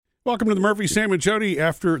Welcome to the Murphy, Sam, and Jody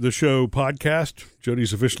After the Show podcast.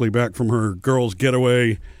 Jody's officially back from her girls'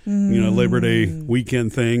 getaway, Labor Day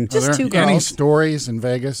weekend thing. Just two girls. Any stories in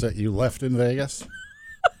Vegas that you left in Vegas?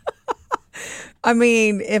 I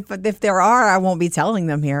mean, if there are, I won't be telling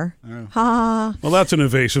them here. Ha. Well, that's an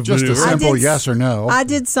evasive Just maneuver. a simple yes or no. I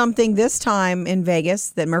did something this time in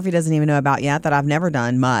Vegas that Murphy doesn't even know about yet, that I've never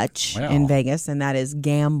done much in Vegas, and that is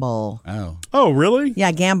gamble. Oh, really?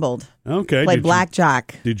 Yeah, gambled. Okay. Played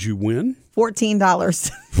blackjack. Did you win?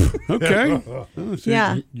 $14. Okay. Oh, so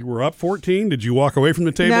Yeah. You were up 14. Did you walk away from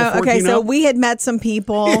the table? No, 14 okay, so up? we had met some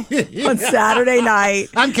people on Saturday night.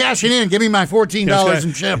 I'm cashing in. Give me my $14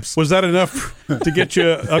 in chips. Was that enough to get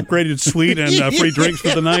you an upgraded suite and free drinks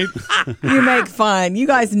for the night? You make fun. You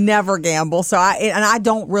guys never gamble, so I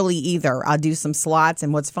don't really either. I'll do some slots,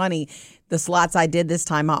 and what's funny, the slots I did this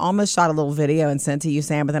time, I almost shot a little video and sent to you,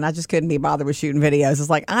 Sam, but then I just couldn't be bothered with shooting videos. It's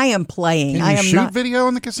like, I am playing. Can I you am shoot not video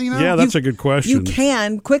in the casino? Yeah, that's a good question. You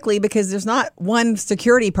can quickly because there's not one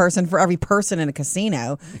security person for every person in a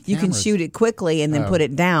casino. You can shoot it quickly and then put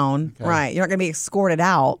it down. Okay. Right. You're not going to be escorted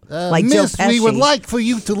out like Miss, Joe Pesci. we would like for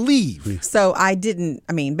you to leave. So I didn't,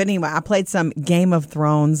 but anyway, I played some Game of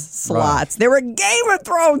Thrones slots. Right. There were Game of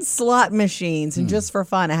Thrones slot machines, and just for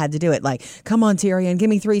fun, I had to do it. Like, come on, Tyrion, give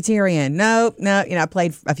me 3 Tyrion. No, I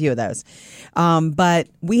played a few of those. But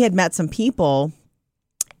we had met some people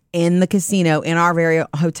in the casino in our very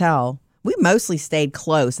hotel. We mostly stayed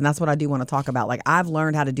close, and that's what I do want to talk about. Like, I've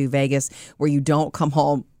learned how to do Vegas where you don't come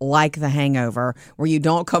home like The Hangover, where you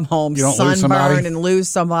don't come home sunburned and lose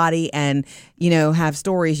somebody and, have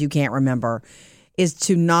stories you can't remember, is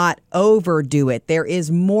to not overdo it. There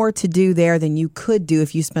is more to do there than you could do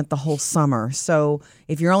if you spent the whole summer. So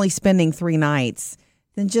if you're only spending 3 nights,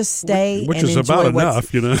 then just stay Which and is enjoy about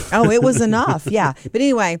enough, Oh, it was enough, yeah. But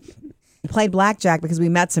anyway, played blackjack because we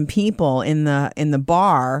met some people in the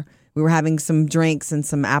bar. We were having some drinks and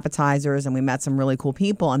some appetizers, and we met some really cool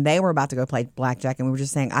people, and they were about to go play blackjack, and we were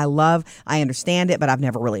just saying, I understand it, but I've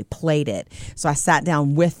never really played it. So I sat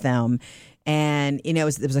down with them, and it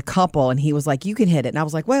was a couple, and he was like, you can hit it. And I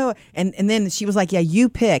was like, well, and then she was like, yeah, you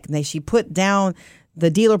pick. And the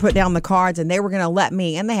dealer put down the cards, and they were going to let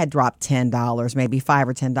me, and they had dropped $10, maybe $5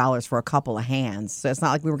 or $10 for a couple of hands. So it's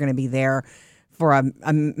not like we were going to be there for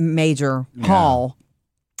a major haul,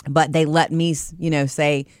 but they let me,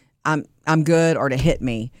 say I'm good, or to hit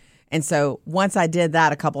me. And so once I did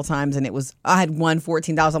that a couple times, and I had won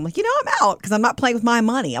 $14, I'm like, I'm out because I'm not playing with my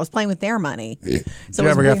money. I was playing with their money. So did you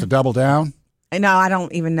ever have to double down? No, I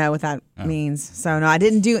don't even know what that means. So no, I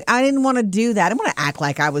didn't want to do that. I didn't want to act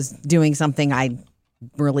like I was doing something I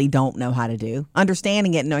really don't know how to do.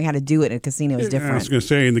 Understanding it and knowing how to do it in a casino is different. I was going to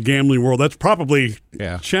say, in the gambling world, that's probably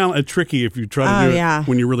tricky if you try to do it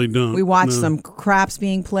when you really don't. We watched some craps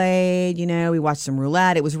being played, we watched some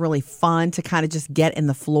roulette. It was really fun to kind of just get in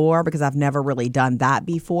the floor because I've never really done that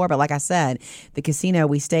before. But like I said, the casino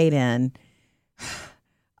we stayed in,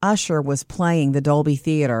 Usher was playing the Dolby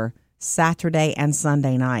Theater Saturday and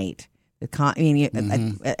Sunday night.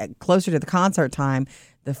 Closer to the concert time,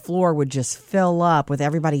 the floor would just fill up with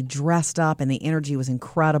everybody dressed up, and the energy was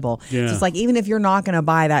incredible. Yeah. So it's like, even if you're not going to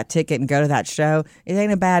buy that ticket and go to that show, it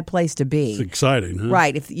ain't a bad place to be. It's exciting, huh?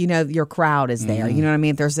 Right, if your crowd is there. You know what I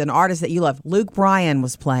mean? If there's an artist that you love, Luke Bryan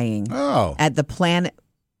was playing at the Planet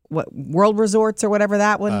World Resorts or whatever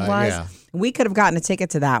that one was. Yeah. We could have gotten a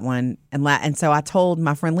ticket to that one, and so I told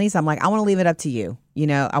my friend Lisa, I'm like, I want to leave it up to you.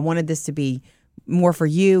 I wanted this to be more for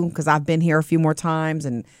you because I've been here a few more times,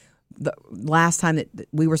 and the last time that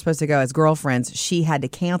we were supposed to go as girlfriends, she had to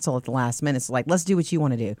cancel at the last minute. So let's do what you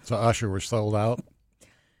want to do. So Usher was sold out?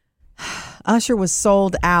 Usher was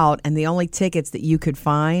sold out, and the only tickets that you could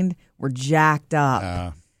find were jacked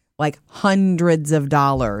up. Like hundreds of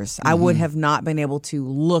dollars. I would have not been able to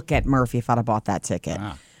look at Murphy if I'd have bought that ticket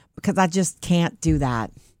because I just can't do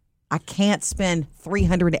that. I can't spend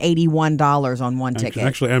 $381 on one ticket.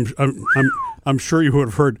 Actually, I'm sure you would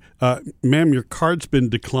have heard, ma'am, your card's been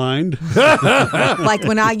declined. Like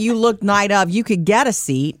when you looked night of, you could get a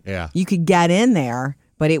seat. Yeah. You could get in there,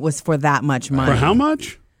 but it was for that much money. For how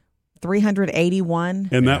much? $381.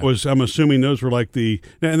 And that was, I'm assuming those were like and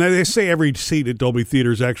they say every seat at Dolby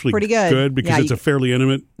Theater is actually pretty good because it's a fairly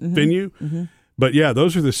intimate venue. Mm-hmm. But yeah,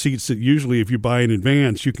 those are the seats that usually, if you buy in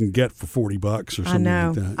advance, you can get for $40 or something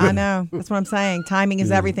like that. I know. That's what I'm saying. Timing is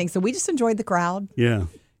everything. So we just enjoyed the crowd. Yeah.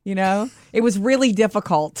 It was really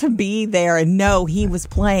difficult to be there and know he was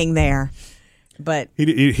playing there. But he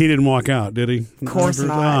didn't walk out, did he? Of course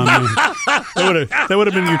not. That would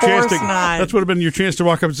have been your chance. That would have been your chance to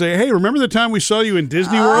walk up and say, "Hey, remember the time we saw you in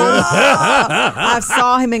Disney World?" I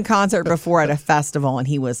saw him in concert before at a festival, and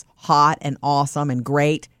he was hot and awesome and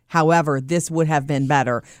great. However, this would have been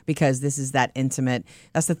better because this is that intimate.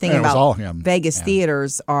 That's the thing Yeah, it was about all him. Vegas Yeah.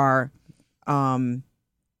 theaters are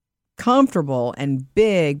comfortable and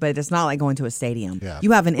big, but it's not like going to a stadium. Yeah.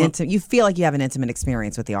 You have you feel like you have an intimate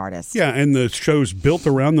experience with the artist. Yeah, and the show's built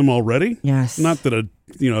around them already. Yes. Not that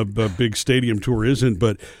a big stadium tour isn't,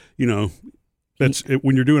 but that's it,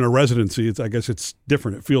 when you're doing a residency. I guess it's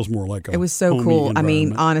different. It feels more like a. It was so homey cool. I mean,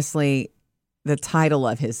 environment. honestly, the title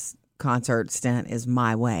of his concert stint is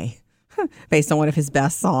 "My Way," based on one of his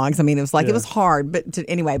best songs. I mean, it was like it was hard, but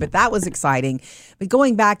anyway, but that was exciting. But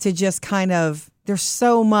going back to just kind of, there's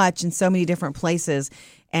so much in so many different places,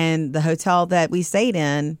 and the hotel that we stayed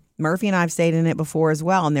in, Murphy and I've stayed in it before as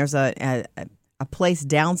well. And there's a place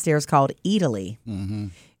downstairs called Italy,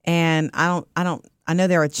 and I know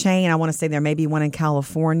they're a chain. I want to say there may be one in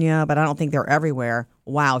California, but I don't think they're everywhere.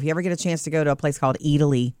 Wow. If you ever get a chance to go to a place called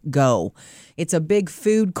Italy, go. It's a big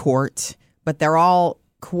food court, but they're all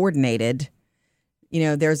coordinated.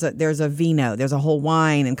 There's a vino, there's a whole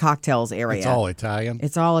wine and cocktails area. It's all Italian.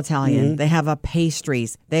 It's all Italian. They have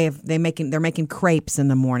pastries. They're making crepes in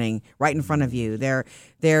the morning right in front of you.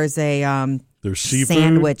 There's a there's seafood,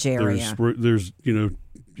 sandwich area. There's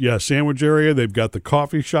sandwich area. They've got the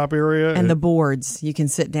coffee shop area and the boards. You can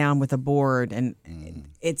sit down with a board, and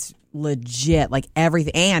it's legit, like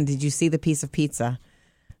everything. And did you see the piece of pizza?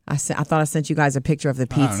 I thought I sent you guys a picture of the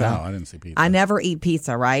pizza. Oh, no, I didn't see pizza. I never eat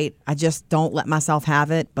pizza, right? I just don't let myself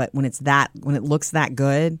have it. But when it looks that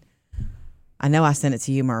good, I know I sent it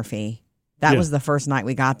to you, Murphy. That was the first night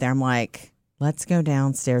we got there. I'm like, let's go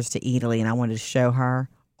downstairs to Italy, and I wanted to show her.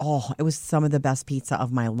 Oh, it was some of the best pizza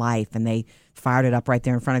of my life, and they fired it up right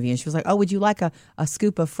there in front of you. And she was like, "Oh, would you like a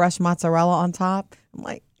scoop of fresh mozzarella on top?" I'm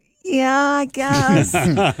like, "Yeah, I guess."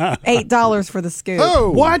 $8 for the scoop. Oh,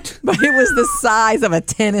 what? But it was the size of a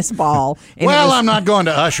tennis ball. And well, I'm not going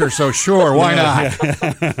to Usher, so sure, why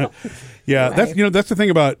not? Yeah, Right. that's the thing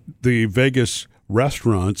about the Vegas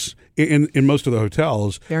restaurants in most of the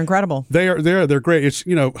hotels. they're incredible. They're great. It's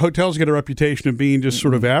hotels get a reputation of being just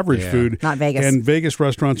sort of average food. Not Vegas. And Vegas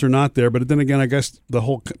restaurants are not there. But then again, I guess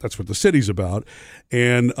that's what the city's about.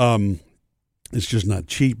 And it's just not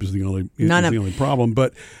cheap is the only problem.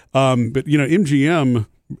 But MGM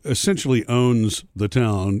essentially owns the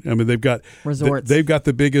town. I mean, they've got Resorts. They've got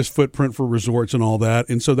the biggest footprint for resorts and all that.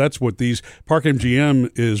 And so that's what Park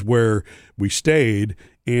MGM is where we stayed.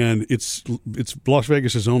 And it's Las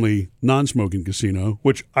Vegas's only non-smoking casino,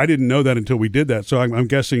 which I didn't know that until we did that. So I'm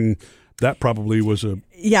guessing that probably was a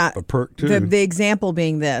perk too. The example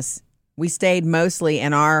being this: we stayed mostly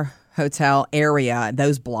in our hotel area,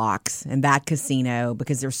 those blocks, and that casino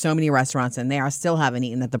because there's so many restaurants in there. I still haven't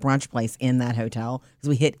eaten at the brunch place in that hotel because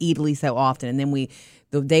we hit Italy so often. And then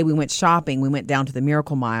the day we went shopping, we went down to the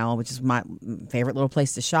Miracle Mile, which is my favorite little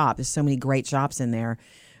place to shop. There's so many great shops in there.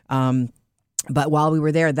 But while we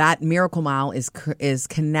were there, that Miracle Mile is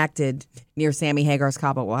connected near Sammy Hagar's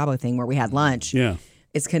Cabo Wabo thing where we had lunch. Yeah.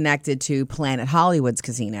 It's connected to Planet Hollywood's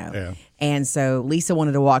casino. Yeah. And so Lisa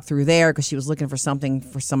wanted to walk through there because she was looking for something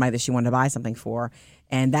for somebody that she wanted to buy something for.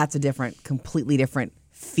 And that's a completely different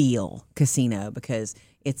feel casino because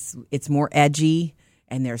it's more edgy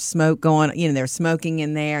and there's smoke going, there's smoking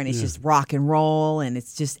in there and it's just rock and roll and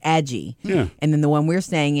it's just edgy. Yeah. And then the one we're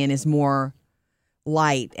staying in is more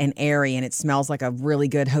light and airy and it smells like a really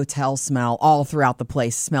good hotel smell all throughout the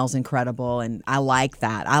place. It smells incredible and I like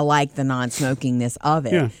that. I like the non-smokingness of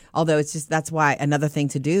it. Yeah. Although that's why another thing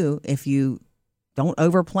to do if you don't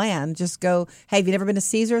overplan, just go, hey, have you never been to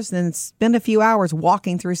Caesars? Then spend a few hours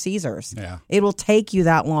walking through Caesars. Yeah. It will take you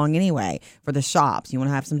that long anyway for the shops. You want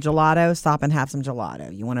to have some gelato, stop and have some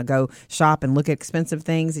gelato. You want to go shop and look at expensive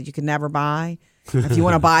things that you could never buy. If you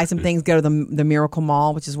want to buy some things, go to the Miracle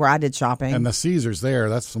Mall, which is where I did shopping. And the Caesars there,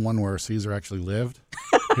 that's the one where Caesar actually lived.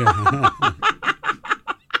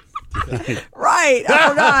 Right. I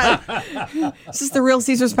forgot. It's just the real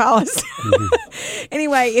Caesar's Palace.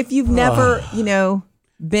 Anyway, if you've never,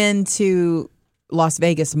 been to Las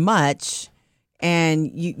Vegas much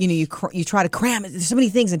and you try to cram it, there's so many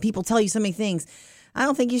things and people tell you so many things. I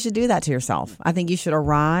don't think you should do that to yourself. I think you should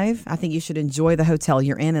arrive. I think you should enjoy the hotel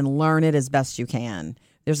you're in and learn it as best you can.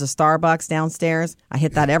 There's a Starbucks downstairs. I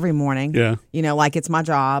hit that every morning. Yeah. Like it's my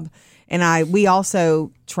job. And we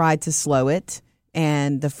also tried to slow it.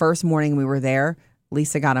 And the first morning we were there,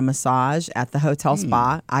 Lisa got a massage at the hotel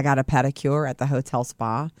spa. I got a pedicure at the hotel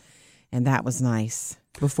spa. And that was nice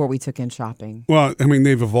before we took in shopping. Well, I mean,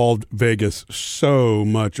 they've evolved Vegas so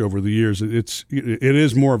much over the years. It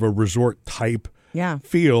is more of a resort type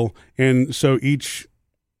feel. And so each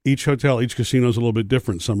each hotel, each casino is a little bit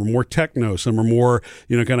different. Some are more techno. Some are more,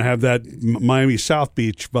 kind of have that Miami South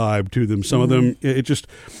Beach vibe to them. Some of them, it just,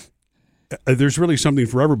 there's really something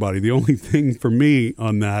for everybody. The only thing for me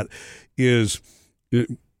on that is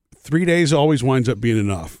 3 days always winds up being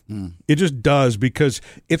enough. It just does, because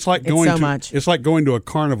it's like it's like going to a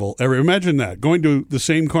carnival. Imagine that, going to the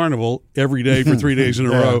same carnival every day for 3 days in a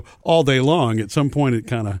row, all day long. At some point,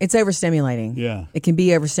 it's overstimulating. Yeah, it can be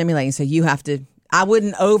overstimulating. So you have to. I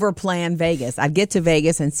wouldn't overplan Vegas. I'd get to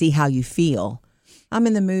Vegas and see how you feel. I'm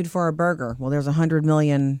in the mood for a burger. Well, there's 100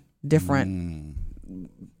 million different.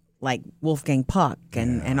 Like Wolfgang Puck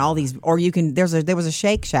and all these, or there was a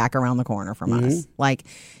Shake Shack around the corner from us. Like,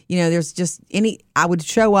 there's just I would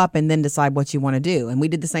show up and then decide what you want to do. And we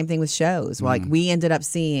did the same thing with shows. Like we ended up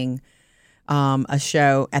seeing a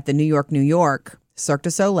show at the New York Cirque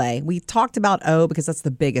du Soleil. We talked about O because that's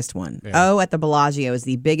the biggest one. Yeah. O at the Bellagio is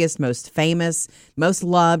the biggest, most famous, most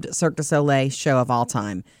loved Cirque du Soleil show of all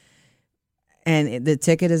time. And the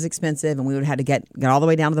ticket is expensive, and we would have to get all the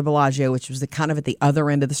way down to the Bellagio, which was kind of at the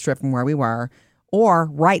other end of the strip from where we were. Or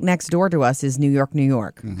right next door to us is New York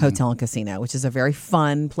Hotel and Casino, which is a very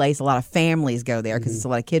fun place. A lot of families go there because it's a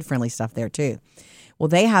lot of kid-friendly stuff there, too. Well,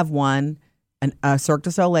 they have a Cirque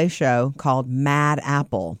du Soleil show called Mad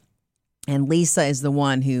Apple, and Lisa is the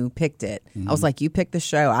one who picked it. I was like, you picked the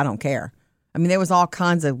show, I don't care. I mean, there was all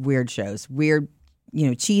kinds of weird shows, weird,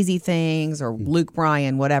 cheesy things, or Luke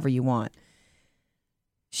Bryan, whatever you want.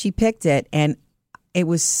 She picked it, and it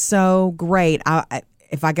was so great.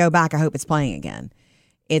 If I go back, I hope it's playing again.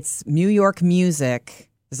 It's New York music.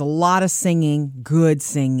 There's a lot of singing, good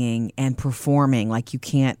singing, and performing. Like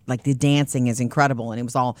the dancing is incredible. And it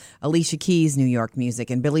was all Alicia Keys' New York music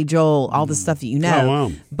and Billy Joel, all the stuff that you know. Oh,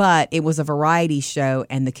 wow. But it was a variety show,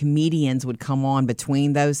 and the comedians would come on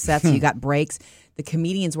between those sets. You got breaks. The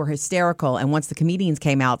comedians were hysterical. And once the comedians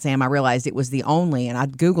came out, Sam, I realized it was the only, and I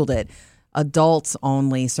Googled it, adults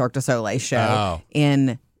only Cirque du Soleil show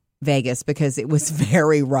in Vegas, because it was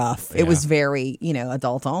very rough. It was very,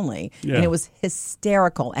 adult only. Yeah. And it was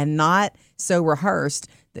hysterical and not so rehearsed,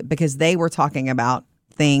 because they were talking about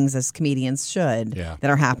things, as comedians should, that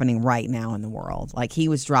are happening right now in the world. Like he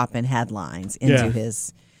was dropping headlines into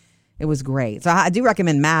his, it was great. So I do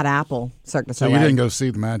recommend Mad Apple Cirque du Soleil. So you didn't go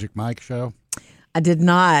see the Magic Mike show? I did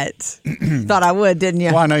not. Thought I would, didn't you?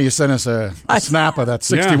 Well, I know you sent us a snap of that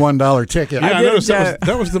 $61 ticket. Yeah, I noticed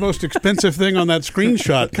that was the most expensive thing on that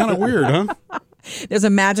screenshot. Kind of weird, huh? There's a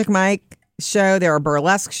Magic Mike show. There are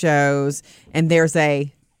burlesque shows. And there's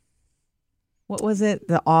what was it?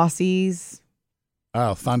 The Aussies?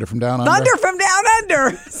 Oh, Thunder from Down Under. Thunder from Down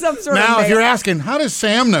Under. Some sort of Now, if you're asking, how does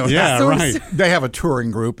Sam know that? Yeah, right. They have a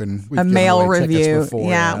touring group, and we've a mail given away tickets review. before.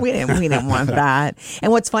 Yeah, we didn't want that.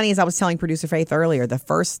 And what's funny is I was telling producer Faith earlier, the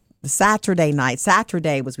Saturday night.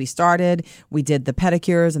 Saturday was we started. We did the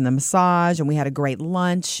pedicures and the massage, and we had a great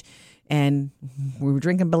lunch. And we were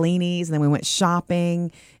drinking Bellinis, and then we went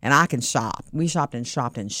shopping. And I can shop. We shopped and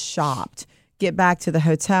shopped and shopped. Get back to the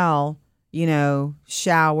hotel,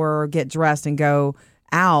 shower, get dressed, and go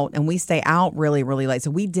out. And we stay out really, really late.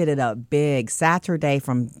 So we did it a big Saturday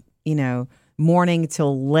from, morning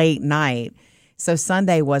till late night. So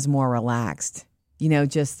Sunday was more relaxed. We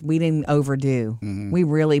didn't overdo. Mm-hmm. We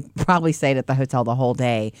really probably stayed at the hotel the whole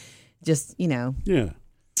day. Just, family-wise,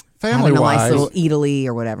 having a nice little eataly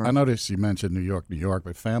or whatever. I noticed you mentioned New York,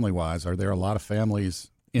 but family-wise, are there a lot of families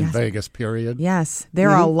in Vegas, period? Yes.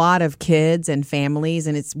 There are a lot of kids and families,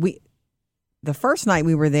 and the first night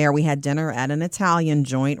we were there, we had dinner at an Italian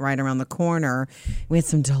joint right around the corner. We had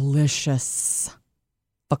some delicious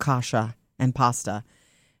focaccia and pasta.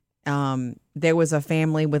 There was a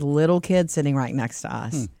family with little kids sitting right next to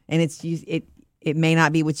us. And it may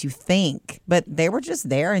not be what you think, but they were just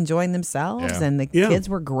there enjoying themselves, and the kids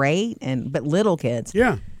were great, but little kids.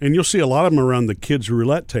 Yeah, and you'll see a lot of them around the kids'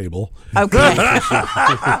 roulette table. Okay.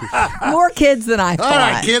 More kids than I thought. All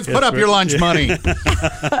right, kids, put up your lunch money.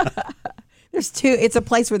 It's a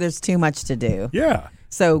place where there's too much to do. Yeah.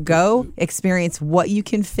 So go experience what you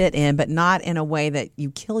can fit in, but not in a way that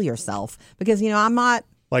you kill yourself. Because, I'm not...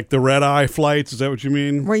 Like the red-eye flights, is that what you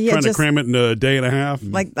mean? Trying to cram it in a day and a half?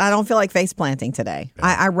 Like, I don't feel like face planting today.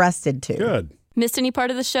 I rested too. Good. Missed any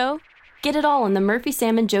part of the show? Get it all on the Murphy,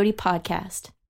 Sam, and Jody podcast.